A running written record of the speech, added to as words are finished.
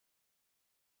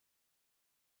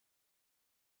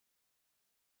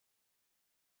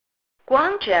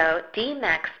Guangzhou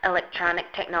DMAX Electronic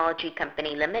Technology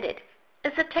Company Limited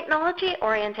is a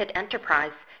technology-oriented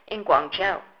enterprise in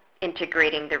Guangzhou,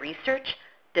 integrating the research,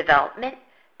 development,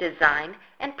 design,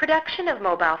 and production of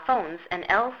mobile phones and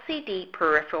LCD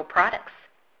peripheral products.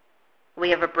 We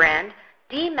have a brand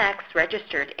DMAX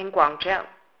registered in Guangzhou.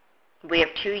 We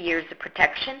have 2 years of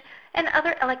protection and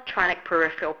other electronic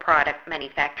peripheral product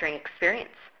manufacturing experience.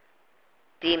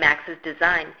 DMAX's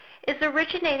design is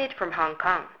originated from Hong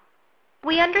Kong.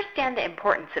 We understand the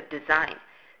importance of design,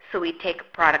 so we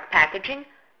take product packaging,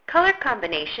 color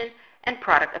combination, and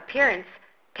product appearance,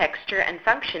 texture, and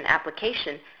function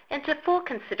application into full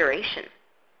consideration.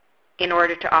 In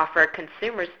order to offer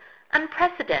consumers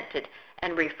unprecedented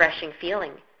and refreshing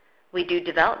feeling, we do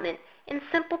development in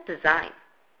simple design.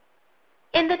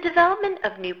 In the development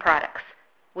of new products,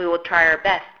 we will try our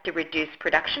best to reduce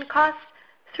production costs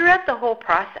throughout the whole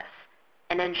process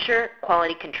and ensure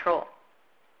quality control.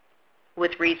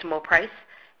 With reasonable price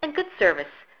and good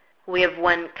service, we have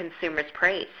won consumers'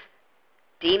 praise.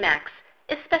 DMAX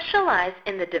is specialized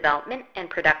in the development and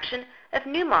production of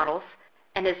new models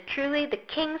and is truly the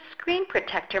king screen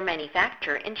protector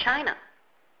manufacturer in China.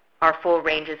 Our full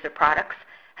ranges of products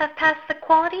have passed the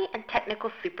quality and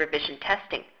technical supervision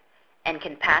testing and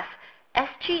can pass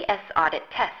SGS audit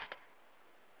test.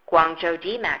 Guangzhou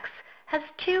DMAX has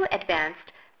 2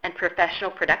 advanced and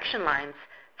professional production lines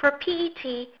for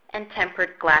PET and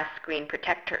tempered glass screen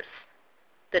protectors.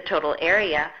 The total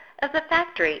area of the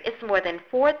factory is more than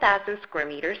 4,000 square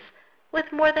meters with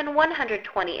more than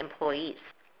 120 employees.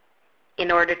 In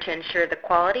order to ensure the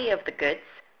quality of the goods,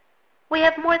 we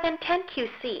have more than 10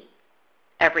 QC.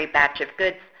 Every batch of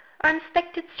goods are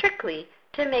inspected strictly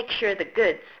to make sure the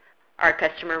goods our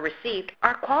customer received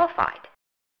are qualified.